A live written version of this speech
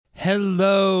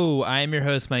Hello, I am your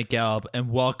host, Mike Gelb, and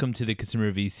welcome to the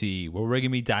Consumer VC, where we're going to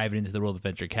be diving into the world of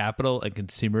venture capital and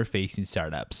consumer-facing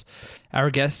startups. Our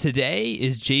guest today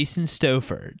is Jason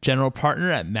Stoffer, general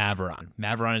partner at Maveron.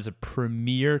 Maveron is a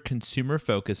premier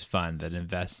consumer-focused fund that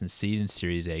invests in seed and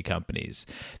Series A companies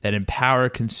that empower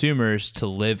consumers to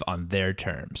live on their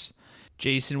terms.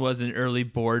 Jason was an early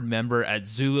board member at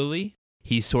Zulily.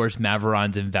 He sourced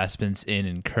Maveron's investments in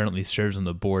and currently serves on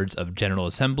the boards of General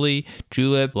Assembly,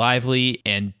 Julep, Lively,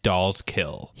 and Dolls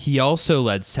Kill. He also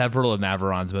led several of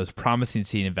Maveron's most promising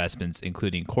seed investments,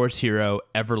 including Course Hero,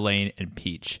 Everlane, and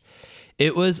Peach.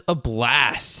 It was a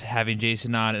blast having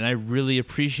Jason on, and I really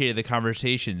appreciated the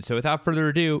conversation. So without further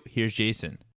ado, here's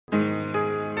Jason.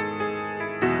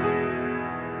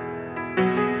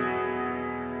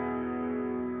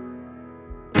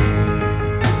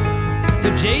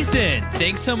 So Jason,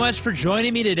 thanks so much for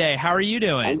joining me today. How are you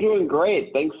doing? I'm doing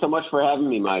great. Thanks so much for having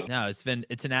me, Mike. No, it's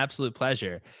an absolute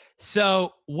pleasure.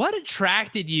 So what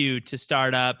attracted you to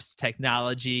startups,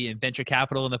 technology, and venture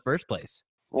capital in the first place?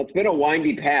 Well, it's been a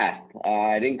windy path.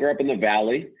 I didn't grow up in the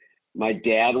Valley. My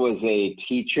dad was a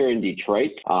teacher in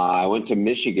Detroit. I went to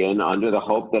Michigan under the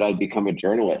hope that I'd become a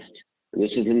journalist. And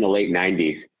this was in the late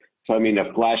 90s. So,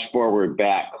 to flash forward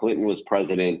back, Clinton was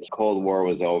president, Cold War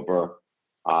was over.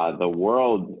 The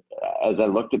world, as I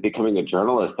looked at becoming a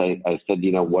journalist, I said,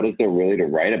 what is there really to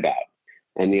write about?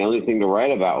 And the only thing to write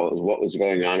about was what was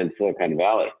going on in Silicon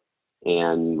Valley.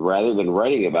 And rather than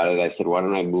writing about it, I said, why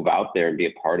don't I move out there and be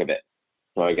a part of it?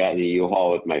 So I got in the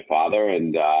U-Haul with my father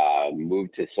and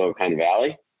moved to Silicon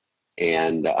Valley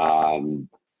and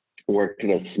worked at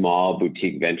a small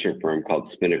boutique venture firm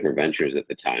called Mediocre Ventures at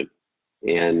the time.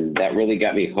 And that really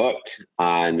got me hooked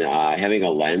on having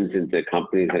a lens into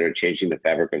companies that are changing the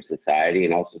fabric of society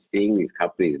and also seeing these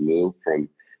companies move from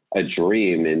a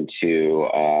dream into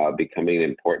becoming an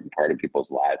important part of people's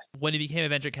lives. When you became a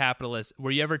venture capitalist, were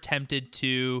you ever tempted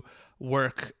to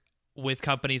work with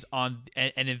companies on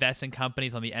and invest in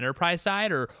companies on the enterprise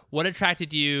side, or what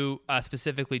attracted you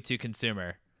specifically to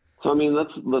consumer? So,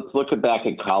 let's look back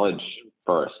at college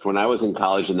first. When I was in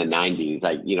college in the 90s,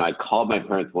 I called my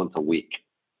parents once a week,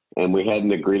 and we had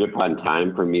an agreed upon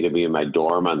time for me to be in my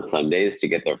dorm on Sundays to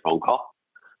get their phone call.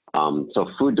 So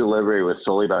food delivery was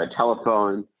solely by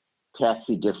telephone.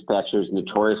 Taxi dispatchers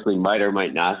notoriously might or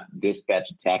might not dispatch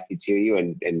a taxi to you,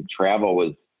 and travel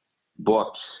was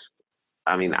booked,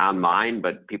 online,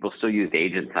 but people still used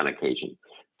agents on occasion.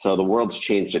 So the world's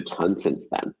changed a ton since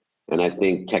then. And I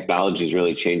think technology has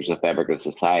really changed the fabric of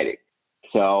society.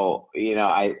 So,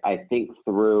 I think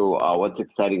through what's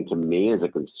exciting to me as a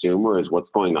consumer is what's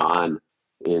going on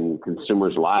in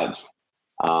consumers' lives.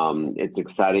 It's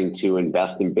exciting to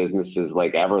invest in businesses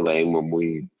like Everlane.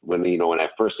 When I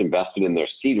first invested in their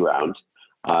seed round,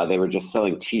 they were just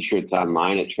selling T-shirts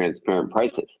online at transparent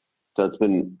prices. So it's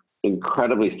been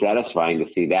incredibly satisfying to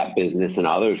see that business and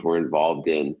others we're involved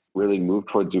in really move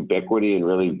towards ubiquity and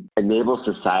really enable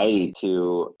society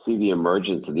to see the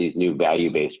emergence of these new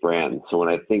value-based brands. So when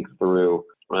I think through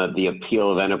the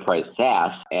appeal of enterprise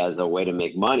SaaS as a way to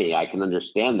make money, I can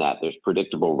understand that. There's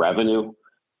predictable revenue.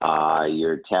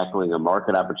 You're tackling a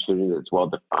market opportunity that's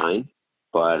well-defined.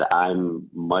 But I'm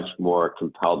much more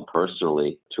compelled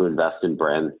personally to invest in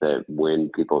brands that win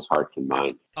people's hearts and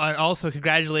minds. And also,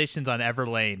 congratulations on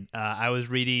Everlane. I was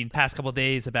reading the past couple of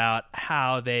days about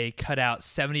how they cut out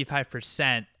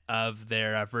 75% of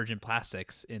their virgin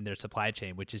plastics in their supply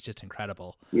chain, which is just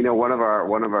incredible. One of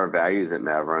our values at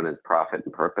Maveron is profit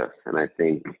and purpose, and I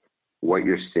think what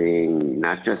you're seeing,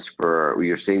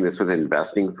 you're seeing this with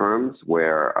investing firms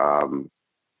where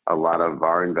a lot of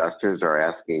our investors are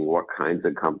asking, what kinds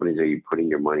of companies are you putting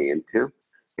your money into?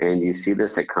 And you see this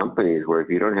at companies where if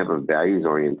you don't have a values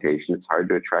orientation, it's hard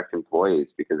to attract employees,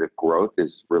 because if growth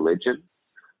is religion,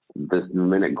 the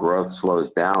minute growth slows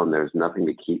down, there's nothing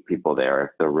to keep people there. If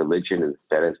the religion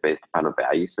instead is based upon a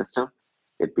value system,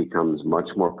 it becomes much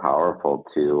more powerful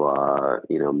to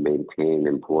maintain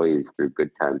employees through good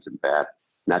times and bad.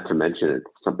 Not to mention it's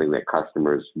something that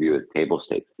customers view as table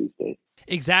stakes these days.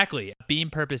 Exactly. Being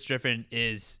purpose-driven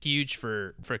is huge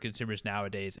for consumers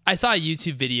nowadays. I saw a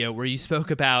YouTube video where you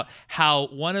spoke about how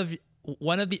one of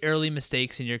the early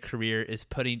mistakes in your career is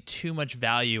putting too much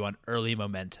value on early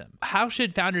momentum. How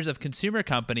should founders of consumer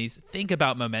companies think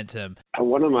about momentum?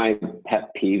 One of my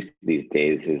pet peeves these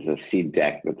days is a seed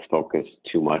deck that's focused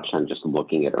too much on just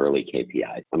looking at early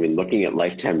KPIs. Looking at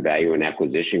lifetime value and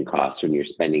acquisition costs when you're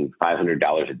spending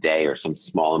 $500 a day or some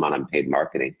small amount on paid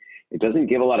marketing, it doesn't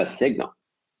give a lot of signal.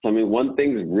 So, one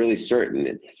thing's really certain.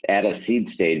 It's at a seed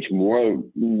stage,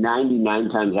 99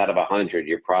 times out of 100,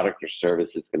 your product or service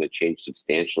is going to change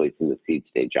substantially from the seed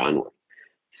stage onward.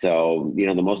 So,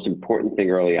 the most important thing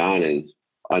early on is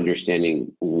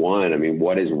understanding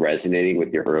what is resonating with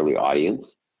your early audience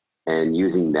and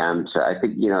using them to, I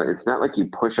think, it's not like you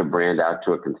push a brand out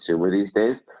to a consumer these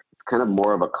days. It's kind of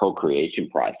more of a co-creation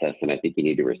process. And I think you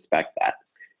need to respect that.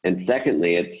 And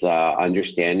secondly, it's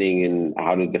understanding and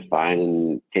how to define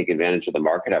and take advantage of the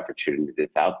market opportunity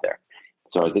that's out there.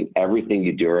 So I think everything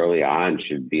you do early on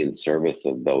should be in service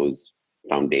of those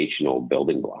foundational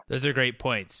building blocks. Those are great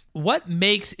points. What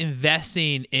makes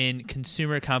investing in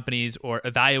consumer companies or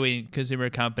evaluating consumer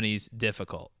companies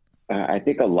difficult? I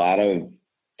think a lot of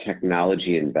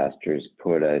technology investors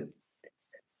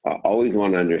always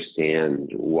want to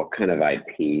understand what kind of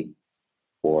IP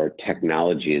or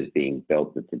technology is being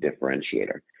built that's a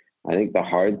differentiator. I think the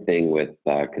hard thing with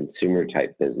consumer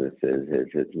type businesses is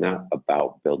it's not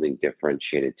about building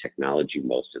differentiated technology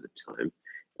most of the time.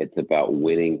 It's about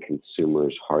winning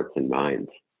consumers' hearts and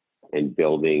minds and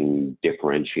building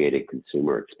differentiated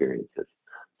consumer experiences.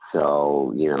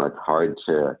 So, it's hard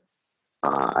to,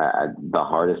 the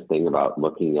hardest thing about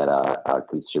looking at a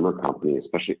consumer company,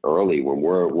 especially early when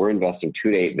we're investing $2 to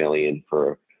 $8 million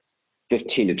for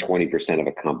 15 to 20% of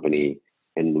a company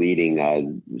and leading a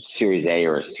Series A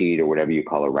or a seed or whatever you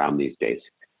call a round these days.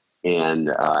 And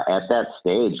at that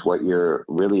stage, what you're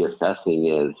really assessing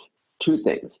is two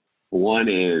things. One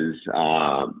is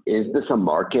this a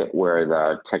market where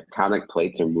the tectonic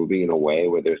plates are moving in a way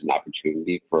where there's an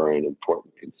opportunity for an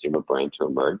important consumer brand to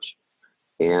emerge?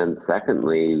 And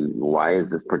secondly, why is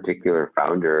this particular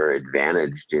founder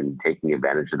advantaged in taking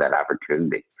advantage of that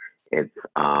opportunity? It's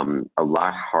a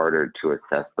lot harder to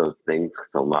assess those things because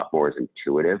a lot more is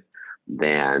intuitive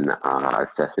than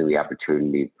assessing the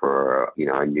opportunity for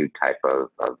a new type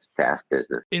of SaaS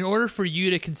business. In order for you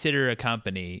to consider a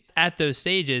company at those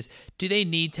stages, do they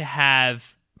need to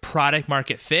have product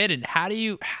market fit? And how do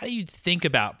you think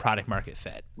about product market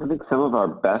fit? I think some of our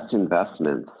best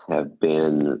investments have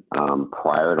been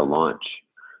prior to launch.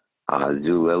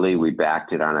 Zulily, we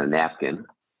backed it on a napkin.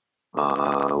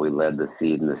 We led the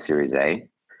seed in the Series A.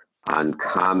 On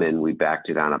Common, we backed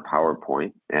it on a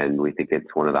PowerPoint, and we think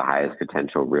it's one of the highest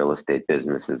potential real estate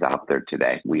businesses out there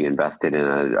today. We invested in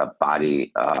a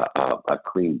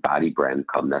clean body brand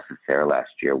called Necessaire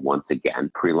last year, once again,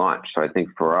 pre-launch. So I think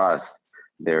for us,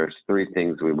 there's three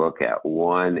things we look at.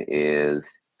 One is,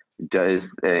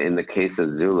 in the case of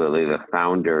Zulily, the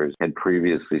founders had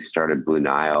previously started Blue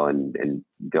Nile and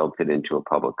built it into a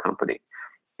public company.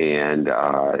 And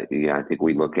I think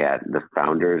we look at the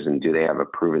founders and do they have a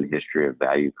proven history of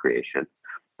value creation?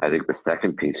 I think the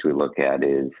second piece we look at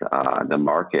is the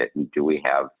market. Do we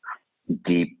have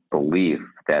deep belief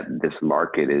that this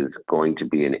market is going to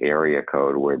be an area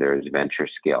code where there's venture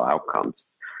scale outcomes?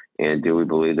 And do we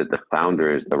believe that the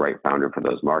founder is the right founder for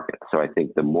those markets? So I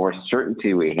think the more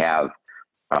certainty we have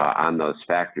on those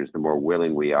factors, the more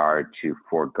willing we are to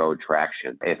forego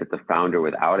traction. If it's a founder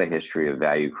without a history of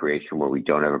value creation where we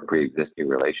don't have a pre-existing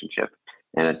relationship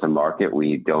and it's a market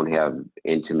we don't have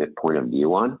intimate point of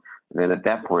view on, then at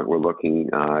that point we're looking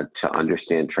to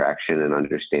understand traction and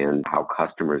understand how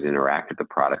customers interact with the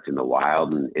product in the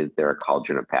wild, and is there a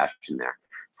cauldron of passion there?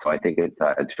 So I think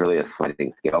it's really a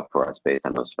sliding scale for us based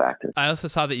on those factors. I also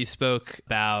saw that you spoke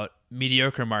about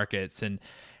mediocre markets and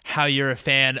how you're a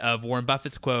fan of Warren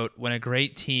Buffett's quote, when a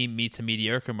great team meets a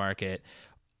mediocre market,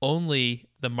 only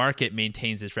the market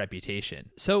maintains its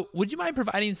reputation. So would you mind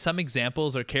providing some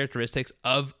examples or characteristics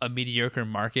of a mediocre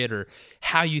market, or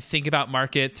how you think about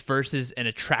markets versus an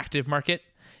attractive market,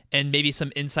 and maybe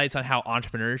some insights on how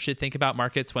entrepreneurs should think about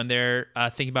markets when they're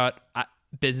thinking about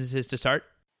businesses to start?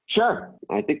 Sure.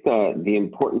 I think the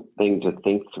important thing to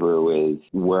think through is,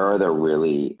 where are there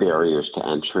really barriers to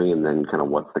entry, and then kind of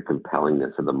what's the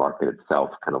compellingness of the market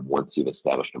itself kind of once you've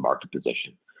established a market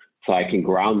position. So I can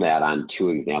ground that on two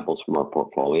examples from our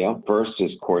portfolio. First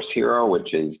is Course Hero,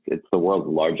 it's the world's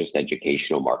largest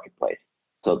educational marketplace.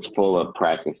 So it's full of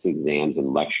practice exams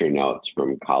and lecture notes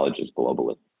from colleges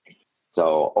globally.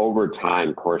 So over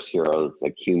time, Course Hero's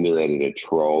accumulated a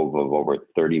trove of over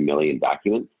 30 million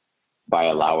documents by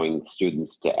allowing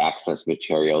students to access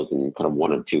materials in kind of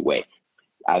one of two ways.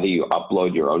 Either you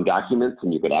upload your own documents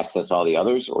and you could access all the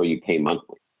others, or you pay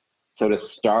monthly. So to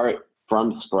start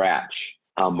from scratch,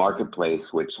 a marketplace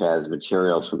which has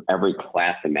materials from every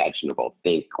class imaginable,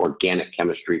 think organic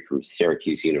chemistry from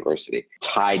Syracuse University,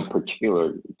 tied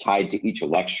to each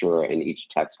lecturer and each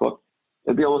textbook,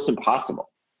 it'd be almost impossible.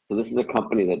 So this is a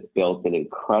company that's built an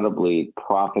incredibly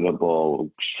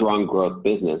profitable, strong growth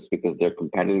business because their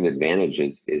competitive advantage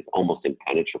is almost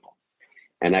impenetrable.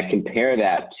 And I compare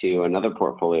that to another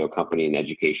portfolio company in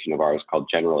education of ours called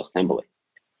General Assembly.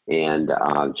 And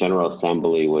General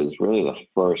Assembly was really the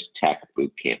first tech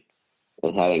boot camp.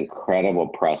 It had incredible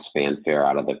press fanfare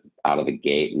out of the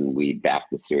gate, and we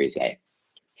backed the Series A.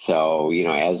 So,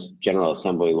 as General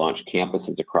Assembly launched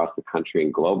campuses across the country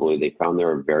and globally, they found there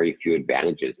were very few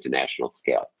advantages to national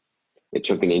scale. It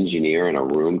took an engineer in a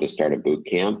room to start a boot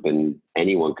camp, and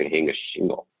anyone could hang a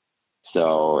shingle.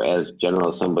 So as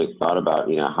General Assembly thought about,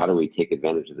 how do we take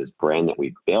advantage of this brand that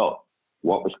we built,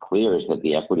 what was clear is that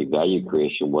the equity value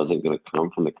creation wasn't going to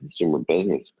come from the consumer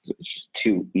business because it was just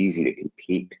too easy to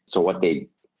compete. So what they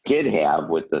did have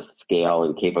with the scale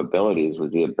and capabilities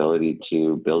was the ability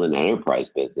to build an enterprise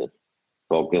business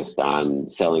focused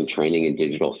on selling training and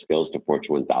digital skills to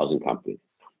Fortune 1000 companies.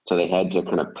 So they had to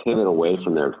kind of pivot away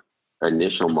from their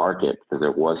initial market because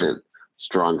there wasn't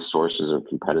strong sources of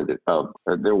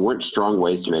there weren't strong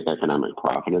ways to make economic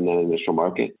profit in that initial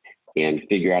market, and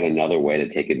figure out another way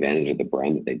to take advantage of the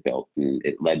brand that they built. And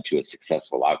it led to a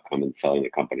successful outcome in selling the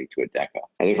company to Adecco.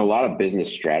 And there's a lot of business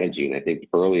strategy. And I think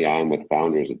early on with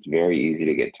founders, it's very easy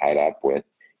to get tied up with,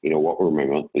 what were my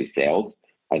monthly sales?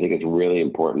 I think it's really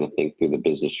important to think through the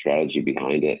business strategy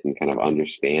behind it and kind of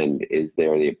understand, is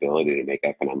there the ability to make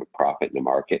economic profit in the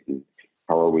market? And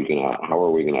how are we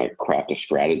gonna craft a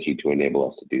strategy to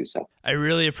enable us to do so? I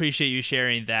really appreciate you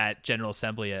sharing that General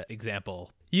Assembly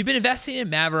example. You've been investing in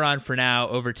Maveron for now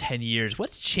over 10 years.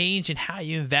 What's changed in how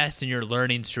you invest in your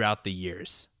learnings throughout the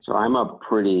years? So I'm a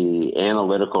pretty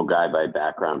analytical guy by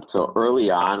background. So early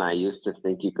on, I used to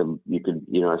think you could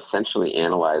essentially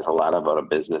analyze a lot about a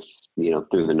business,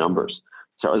 through the numbers.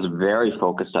 So I was very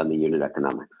focused on the unit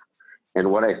economics.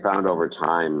 And what I found over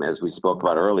time, as we spoke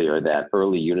about earlier, that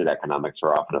early unit economics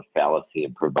are often a fallacy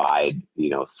and provide,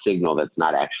 signal that's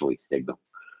not actually signal.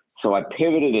 So I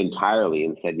pivoted entirely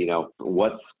and said,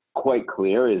 what's quite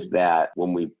clear is that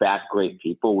when we back great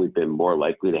people, we've been more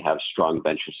likely to have strong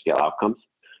venture scale outcomes,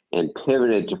 and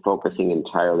pivoted to focusing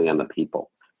entirely on the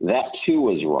people. That too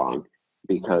was wrong,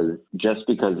 because just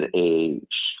because a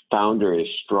founder is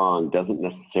strong doesn't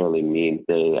necessarily mean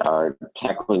they are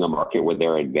tackling a market where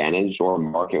they're advantaged or a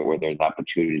market where there's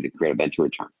opportunity to create a venture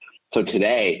return. So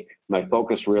today, my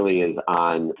focus really is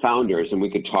on founders, and we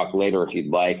could talk later if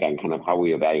you'd like on kind of how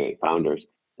we evaluate founders,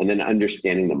 and then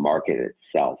understanding the market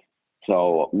itself.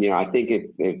 So, I think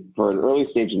if for an early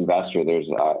stage investor,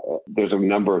 there's a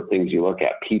number of things you look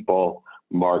at: people,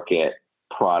 market,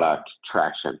 product,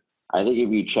 traction. I think if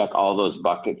you check all those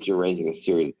buckets, you're raising a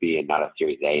Series B and not a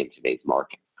Series A in today's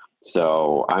market.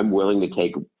 So I'm willing to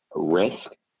take risk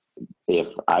if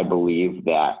I believe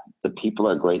that the people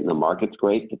are great and the market's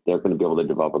great, that they're going to be able to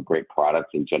develop a great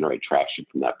product and generate traction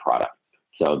from that product.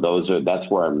 So that's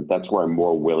where I'm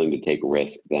more willing to take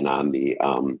risk than on the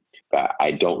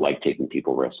I don't like taking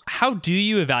people risks. How do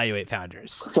you evaluate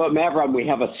founders? So at Maveron, we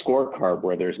have a scorecard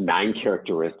where there's 9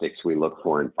 characteristics we look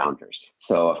for in founders.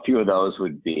 So a few of those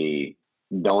would be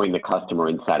knowing the customer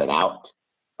inside and out,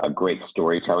 a great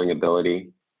storytelling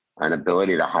ability, an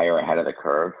ability to hire ahead of the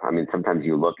curve. I mean, sometimes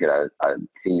you look at a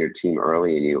senior team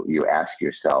early and you ask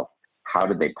yourself, how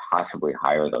did they possibly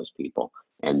hire those people?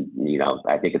 And,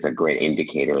 I think it's a great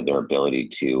indicator of their ability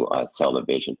to sell the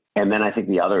vision. And then I think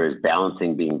the other is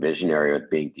balancing being visionary with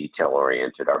being detail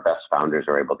oriented. Our best founders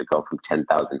are able to go from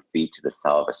 10,000 feet to the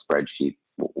cell of a spreadsheet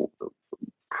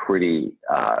pretty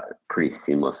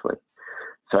seamlessly.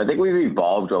 So I think we've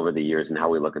evolved over the years in how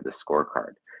we look at the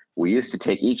scorecard. We used to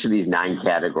take each of these 9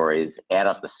 categories, add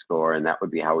up the score, and that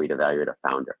would be how we'd evaluate a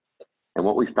founder. And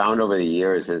what we found over the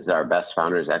years is our best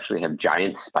founders actually have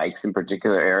giant spikes in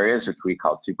particular areas, which we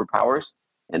call superpowers,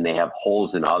 and they have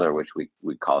holes in other, which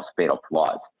we call fatal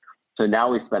flaws. So now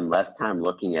we spend less time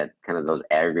looking at kind of those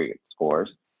aggregate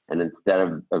scores, and instead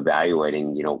of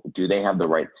evaluating, do they have the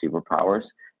right superpowers,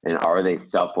 and are they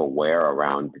self-aware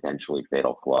around potentially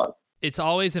fatal flaws? It's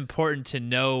always important to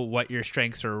know what your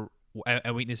strengths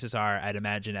and weaknesses are, I'd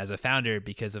imagine, as a founder,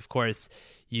 because of course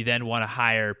you then want to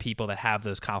hire people that have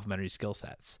those complementary skill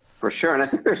sets. For sure. And I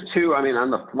think there's two,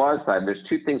 on the flaws side, there's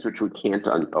 2 things which we can't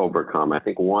overcome. I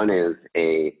think one is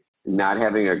not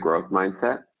having a growth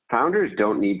mindset. Founders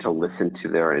don't need to listen to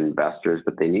their investors,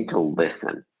 but they need to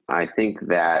listen. I think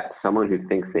that someone who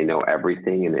thinks they know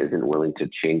everything and isn't willing to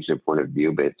change their point of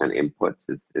view based on inputs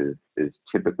is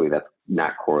typically, that's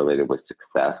not correlated with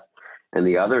success. And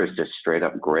the other is just straight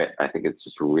up grit. I think it's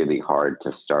just really hard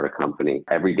to start a company.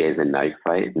 Every day is a knife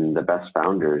fight, and the best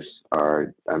founders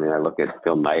are, I look at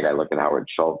Phil Knight, I look at Howard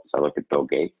Schultz, I look at Bill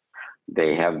Gates.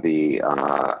 They have the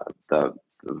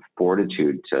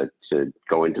fortitude to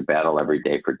go into battle every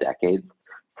day for decades.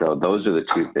 So those are the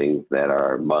 2 things that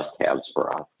are must-haves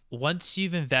for us. Once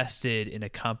you've invested in a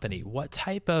company, what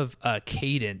type of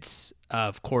cadence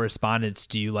of correspondence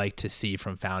do you like to see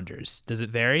from founders? Does it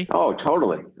vary? Oh,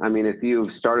 totally. I mean, if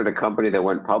you've started a company that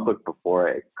went public before,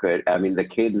 it could, I mean, the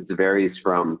cadence varies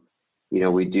from,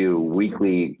 we do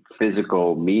weekly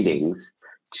physical meetings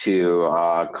to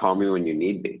call me when you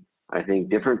need me. I think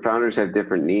different founders have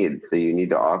different needs. So you need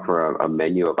to offer a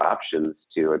menu of options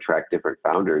to attract different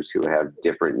founders who have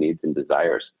different needs and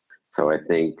desires. So I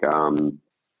think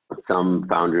some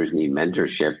founders need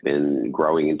mentorship in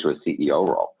growing into a CEO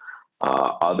role.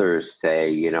 Others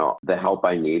say, the help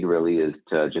I need really is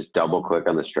to just double click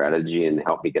on the strategy and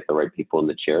help me get the right people in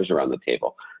the chairs around the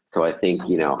table. So I think,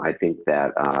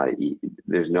 that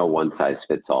there's no one size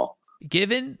fits all.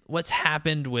 Given what's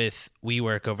happened with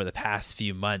WeWork over the past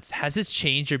few months, has this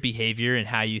changed your behavior and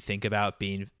how you think about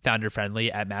being founder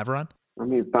friendly at Maveron? I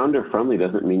mean, founder friendly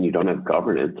doesn't mean you don't have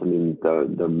governance. I mean,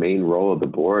 the main role of the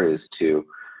board is to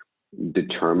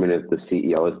determine if the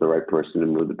CEO is the right person to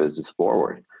move the business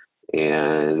forward.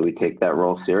 And we take that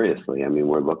role seriously. I mean,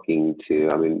 we're looking to,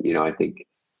 I think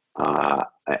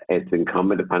it's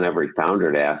incumbent upon every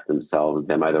founder to ask themselves,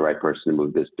 am I the right person to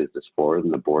move this business forward,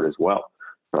 and the board as well.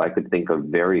 So I could think of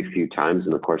very few times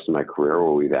in the course of my career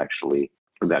where we've actually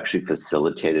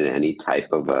facilitated any type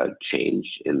of a change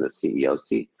in the CEO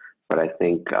seat. But I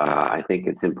think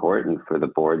it's important for the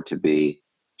board to be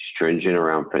stringent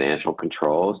around financial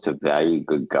controls, to value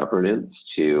good governance,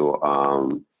 to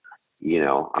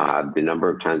the number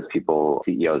of times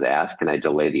CEOs ask, can I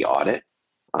delay the audit,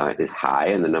 is high,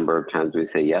 and the number of times we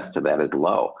say yes to that is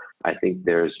low. I think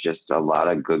there's just a lot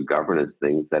of good governance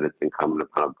things that it's incumbent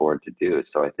upon a board to do.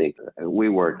 So I think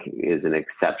WeWork is an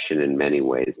exception in many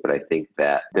ways, but I think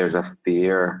that there's a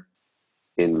fear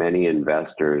in many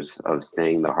investors of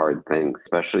saying the hard things,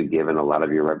 especially given a lot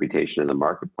of your reputation in the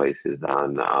marketplace is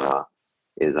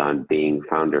on being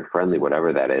founder friendly,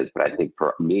 whatever that is. But I think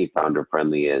for me, founder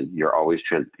friendly is you're always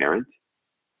transparent,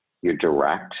 you're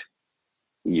direct,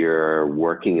 you're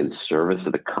working in service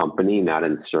of the company, not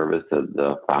in service of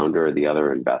the founder or the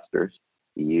other investors.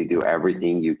 You do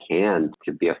everything you can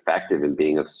to be effective in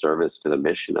being of service to the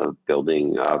mission of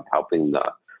helping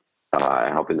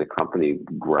the company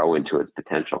grow into its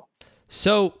potential.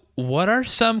 So what are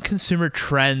some consumer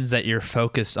trends that you're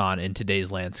focused on in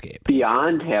today's landscape?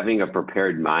 Beyond having a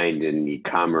prepared mind in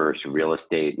e-commerce, real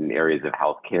estate, and areas of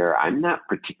healthcare, I'm not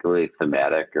particularly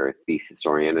thematic or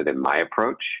thesis-oriented in my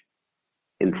approach.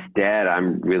 Instead,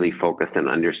 I'm really focused on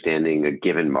understanding a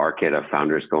given market of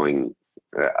founders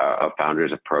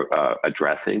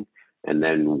addressing, and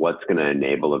then what's going to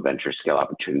enable a venture scale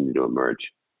opportunity to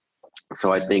emerge.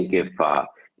 So I think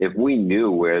if we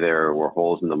knew where there were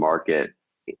holes in the market,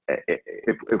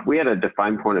 if we had a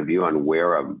defined point of view on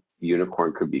where a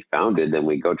unicorn could be founded, then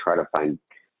we go try to find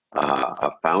a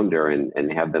founder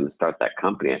and have them start that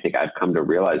company. I think I've come to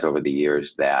realize over the years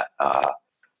that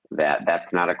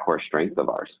that's not a core strength of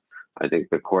ours. I think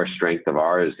the core strength of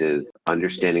ours is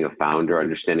understanding a founder,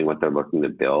 understanding what they're looking to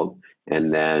build,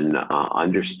 and then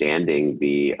understanding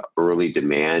the early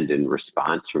demand and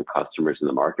response from customers in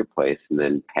the marketplace, and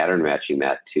then pattern matching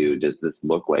that to, does this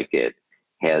look like it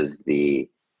has the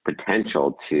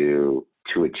potential to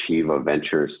achieve a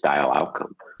venture style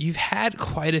outcome? You've had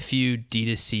quite a few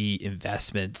D2C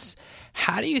investments.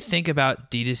 How do you think about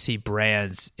D2C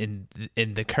brands in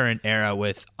the current era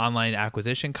with online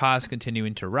acquisition costs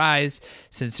continuing to rise,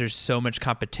 since there's so much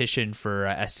competition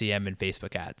for SEM and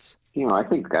Facebook ads? I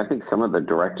think some of the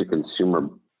direct-to-consumer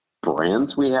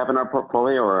brands we have in our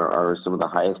portfolio are some of the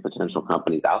highest potential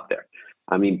companies out there.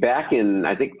 I mean,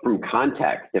 I think from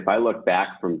context, if I look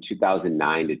back from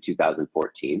 2009 to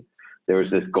 2014, there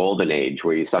was this golden age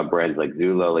where you saw brands like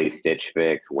Zulily, Stitch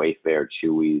Fix, Wayfair,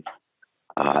 Chewy's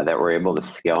that were able to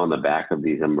scale on the back of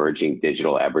these emerging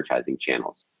digital advertising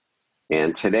channels.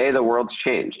 And today the world's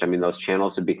changed. I mean, those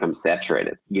channels have become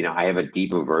saturated. I have a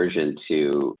deep aversion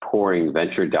to pouring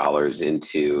venture dollars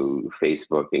into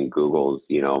Facebook and Google's,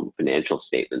 financial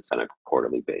statements on a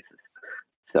quarterly basis.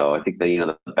 So I think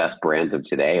that, the best brands of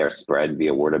today are spread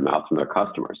via word of mouth from their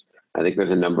customers. I think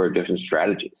there's a number of different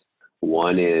strategies.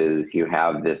 One is you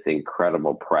have this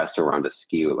incredible press around a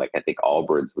SKU. Like I think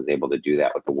Allbirds was able to do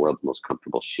that with the world's most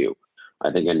comfortable shoe.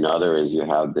 I think another is you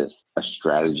have a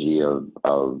strategy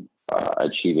of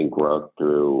achieving growth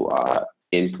through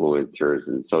influencers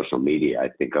and social media. I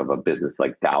think of a business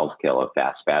like Dalskill, a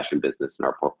fast fashion business in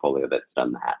our portfolio that's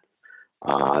done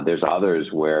that. There's others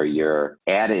where you're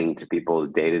adding to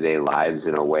people's day-to-day lives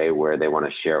in a way where they want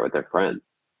to share it with their friends.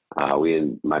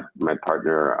 My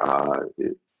partner,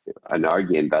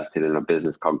 Anargi, invested in a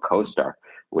business called CoStar,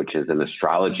 which is an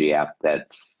astrology app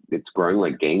it's growing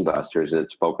like gangbusters, and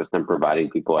it's focused on providing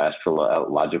people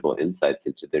astrological insights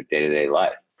into their day-to-day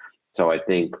life. So I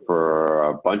think for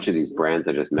a bunch of these brands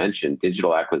I just mentioned,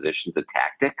 digital acquisition is a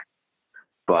tactic,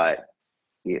 but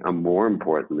more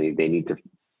importantly, they need to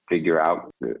figure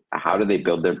out how do they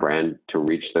build their brand to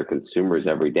reach their consumers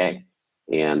every day.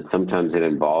 And sometimes it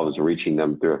involves reaching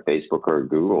them through a Facebook or a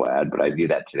Google ad, but I view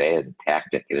that today as a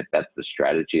tactic. And if that's the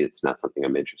strategy, it's not something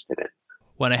I'm interested in.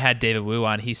 When I had David Wu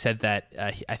on, he said that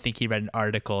I think he read an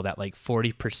article that like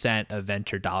 40% of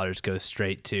venture dollars go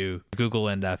straight to Google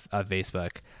and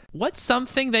Facebook. What's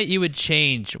something that you would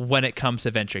change when it comes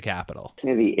to venture capital?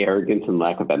 The arrogance and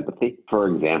lack of empathy.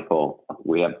 For example,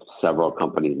 we have several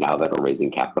companies now that are raising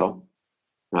capital.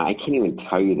 Now, I can't even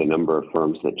tell you the number of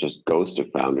firms that just ghost a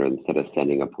founder instead of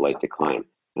sending a polite decline.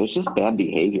 And it's just bad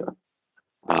behavior.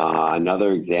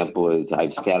 Another example is I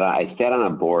sat on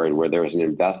a board where there was an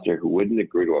investor who wouldn't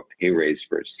agree to a pay raise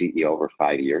for a CEO over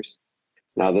 5 years.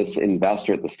 Now, this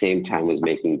investor at the same time was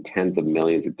making tens of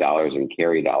millions of dollars in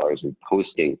carry dollars and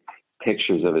posting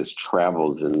pictures of his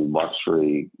travels in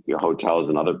luxury hotels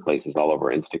and other places all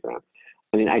over Instagram.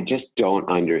 I mean, I just don't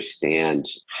understand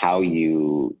how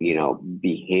you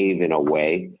behave in a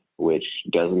way which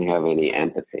doesn't have any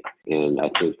empathy. And I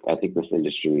think this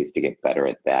industry needs to get better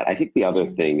at that. I think the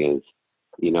other thing is,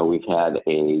 we've had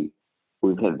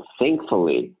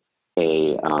thankfully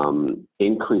a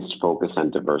increased focus on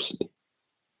diversity.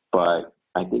 But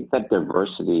I think that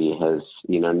diversity has,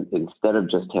 instead of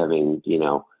just having,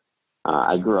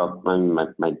 I grew up,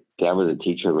 my dad was a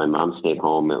teacher, my mom stayed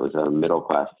home. It was a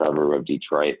middle-class suburb of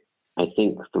Detroit. I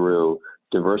think through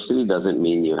diversity doesn't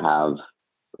mean you have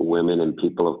women and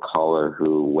people of color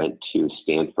who went to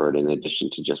Stanford in addition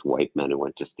to just white men who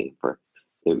went to Stanford.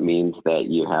 It means that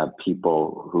you have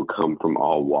people who come from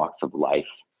all walks of life,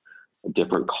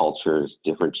 different cultures,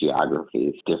 different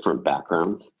geographies, different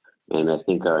backgrounds. And I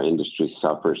think our industry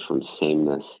suffers from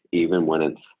sameness. Even when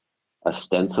it's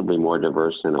ostensibly more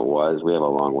diverse than it was, we have a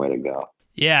long way to go.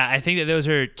 Yeah, I think that those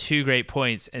are two great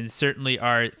points and certainly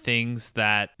are things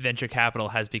that venture capital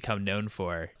has become known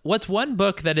for. What's one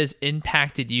book that has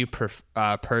impacted you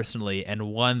personally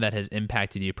and one that has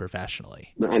impacted you professionally?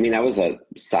 I mean, I was a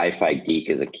sci-fi geek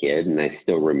as a kid, and I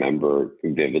still remember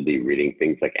vividly reading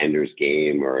things like Ender's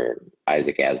Game or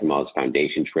Isaac Asimov's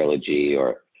Foundation trilogy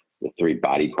or The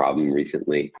Three-Body Problem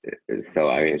recently. So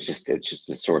it's just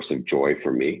a source of joy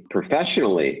for me.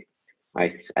 Professionally,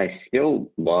 I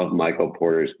still love Michael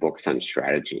Porter's books on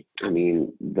strategy. I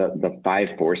mean, the 5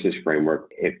 forces framework,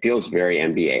 it feels very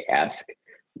MBA-esque,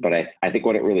 but I think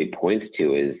what it really points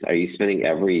to is, are you spending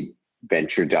every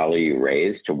venture dollar you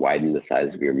raise to widen the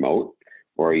size of your moat,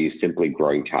 or are you simply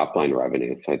growing top-line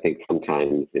revenue? So I think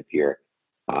sometimes if you're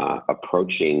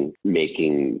approaching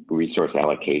making resource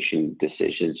allocation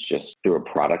decisions just through a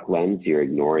product lens, you're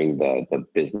ignoring the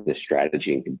business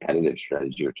strategy and competitive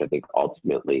strategy, which I think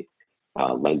ultimately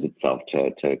lends itself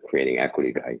to creating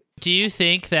equity value. Do you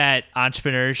think that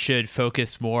entrepreneurs should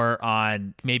focus more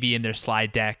on, maybe in their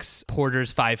slide decks,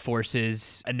 Porter's 5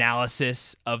 forces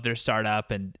analysis of their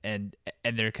startup and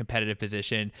their competitive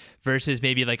position versus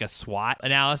maybe like a SWOT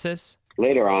analysis?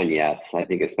 Later on, yes. I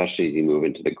think especially as you move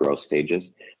into the growth stages.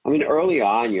 I mean, early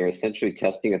on, you're essentially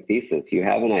testing a thesis. You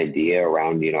have an idea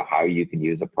around, how you can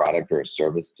use a product or a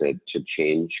service to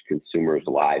change consumers'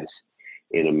 lives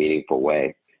in a meaningful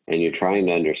way. And you're trying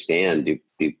to understand,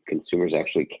 do consumers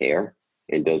actually care?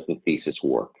 And does the thesis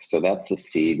work? So that's the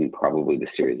seed and probably the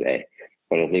Series A.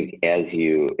 But I think as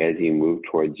you move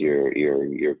towards your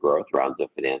growth rounds of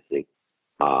financing,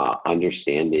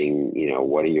 understanding,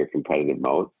 what are your competitive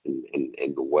moats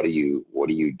and what are you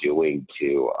doing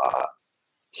to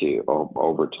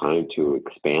over time to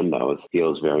expand those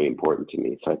feels very important to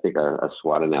me. So I think a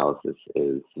SWOT analysis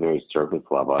is very surface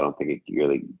level. I don't think it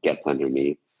really gets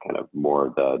underneath kind of more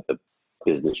of the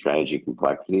business strategy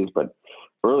complexities. But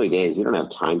early days, you don't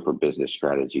have time for business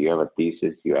strategy. You have a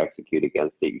thesis, you execute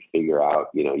against it, you figure out,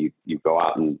 you go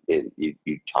out and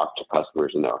you talk to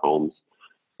customers in their homes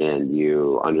and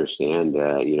you understand,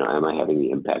 am I having the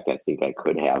impact I think I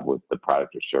could have with the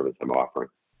product or service I'm offering?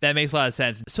 That makes a lot of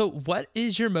sense. So what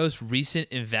is your most recent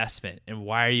investment and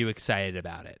why are you excited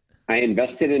about it? I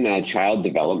invested in a child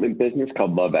development business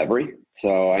called Love Every.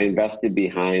 So I invested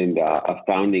behind a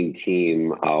founding team.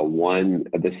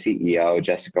 The CEO,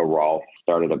 Jessica Rolfe,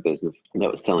 started a business that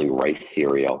was selling rice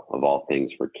cereal, of all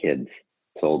things, for kids.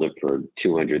 Sold it for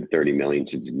 $230 million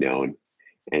to Danone.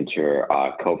 And her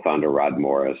co-founder, Rod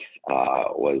Morris,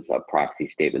 was a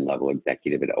proxy statement level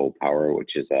executive at O-Power,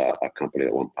 which is a company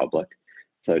that went public.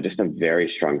 So just a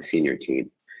very strong senior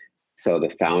team. So the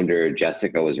founder,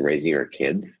 Jessica, was raising her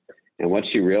kids. And what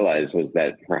she realized was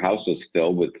that her house was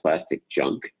filled with plastic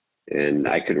junk. And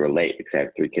I could relate because I have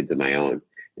 3 kids of my own.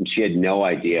 And she had no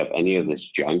idea if any of this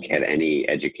junk had any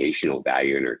educational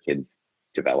value in her kids'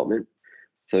 development.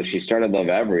 So she started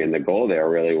Lovevery, and the goal there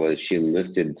really was she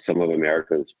enlisted some of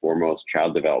America's foremost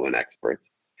child development experts.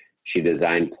 She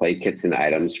designed play kits and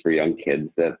items for young kids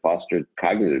that fostered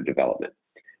cognitive development.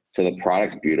 So the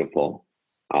product's beautiful.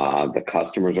 The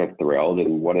customers are thrilled.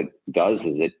 And what it does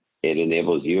is it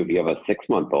enables you, if you have a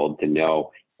 6-month-old, to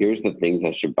know, here's the things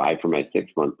I should buy for my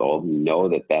 6-month-old, and know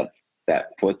that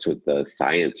foots with the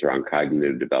science around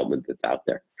cognitive development that's out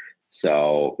there.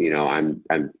 So,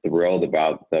 I'm thrilled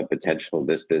about the potential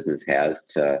this business has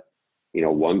to,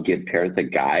 one, give parents a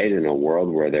guide in a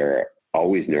world where they're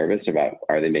always nervous about,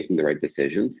 are they making the right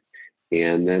decisions?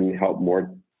 And then help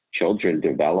more children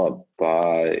develop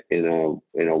in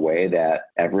a way that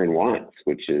everyone wants,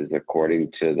 which is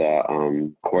according to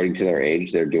their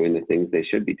age, they're doing the things they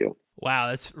should be doing. Wow,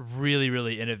 that's really,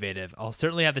 really innovative. I'll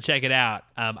certainly have to check it out.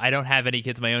 I don't have any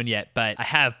kids of my own yet, but I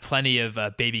have plenty of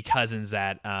baby cousins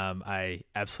that I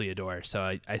absolutely adore. So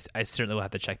I certainly will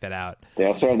have to check that out. They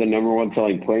also have the number one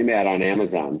selling play mat on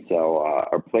Amazon,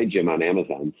 or play gym on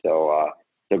Amazon. So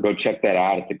go check that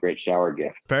out. It's a great shower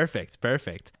gift.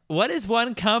 Perfect. What is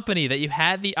one company that you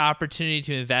had the opportunity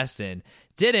to invest in,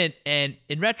 didn't, and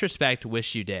in retrospect,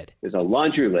 wish you did? There's a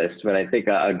laundry list, but I think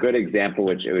a good example,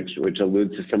 which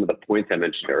alludes to some of the points I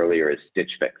mentioned earlier, is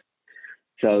Stitch Fix.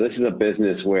 So this is a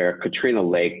business where Katrina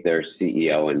Lake, their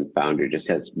CEO and founder, just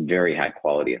has very high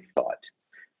quality of thought.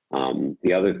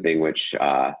 The other thing which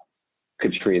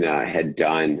Katrina had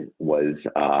done was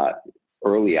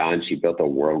early on, she built a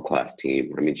world-class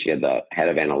team. I mean, she had the head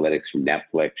of analytics from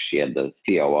Netflix. She had the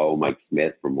COO, Mike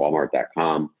Smith, from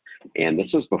Walmart.com. And this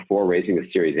was before raising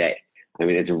a Series A. I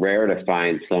mean, it's rare to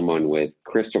find someone with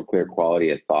crystal clear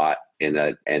quality of thought and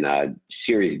a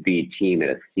Series B team at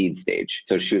a seed stage.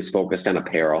 So she was focused on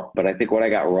apparel. But I think what I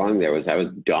got wrong there was I was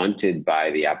daunted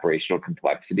by the operational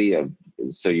complexity of,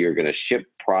 so you're going to ship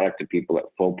product to people at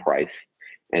full price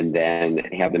and then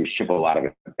have them ship a lot of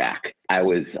it back. I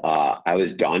was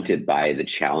daunted by the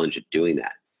challenge of doing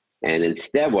that. And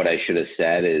instead, what I should have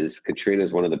said is Katrina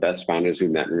is one of the best founders we've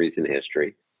met in recent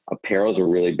history. Apparel is a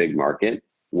really big market.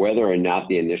 Whether or not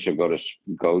the initial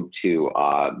go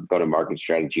to market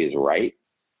strategy is right,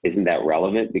 isn't that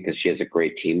relevant, because she has a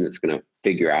great team that's going to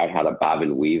figure out how to bob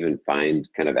and weave and find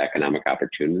kind of economic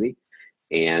opportunity.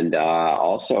 And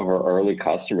also her early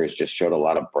customers just showed a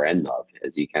lot of brand love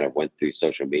as he kind of went through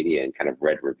social media and kind of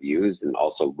read reviews and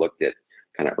also looked at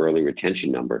kind of early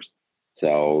retention numbers.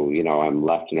 So, I'm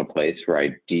left in a place where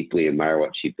I deeply admire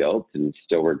what she built and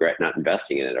still regret not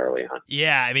investing in it early on.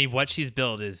 Yeah, I mean, what she's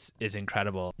built is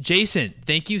incredible. Jason,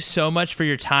 thank you so much for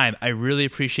your time. I really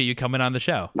appreciate you coming on the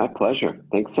show. My pleasure.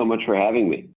 Thanks so much for having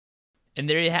me. And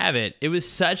there you have it. It was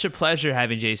such a pleasure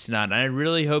having Jason on, and I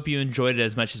really hope you enjoyed it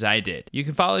as much as I did. You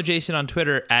can follow Jason on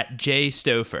Twitter at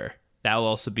jstoffer. That will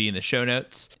also be in the show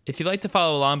notes. If you'd like to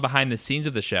follow along behind the scenes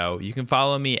of the show, you can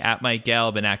follow me at Mike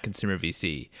Gelb and at Consumer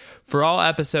VC. For all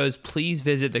episodes, please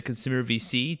visit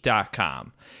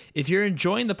theconsumervc.com. If you're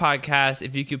enjoying the podcast,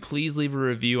 if you could please leave a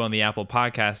review on the Apple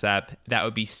Podcast app, that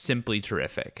would be simply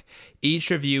terrific. Each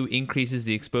review increases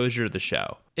the exposure of the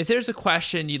show. If there's a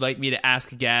question you'd like me to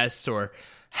ask guests, or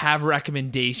have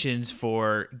recommendations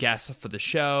for guests for the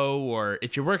show, or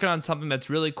if you're working on something that's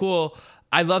really cool,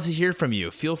 I'd love to hear from you.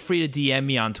 Feel free to DM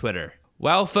me on Twitter.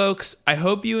 Well, folks, I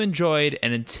hope you enjoyed,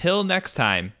 and until next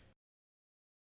time,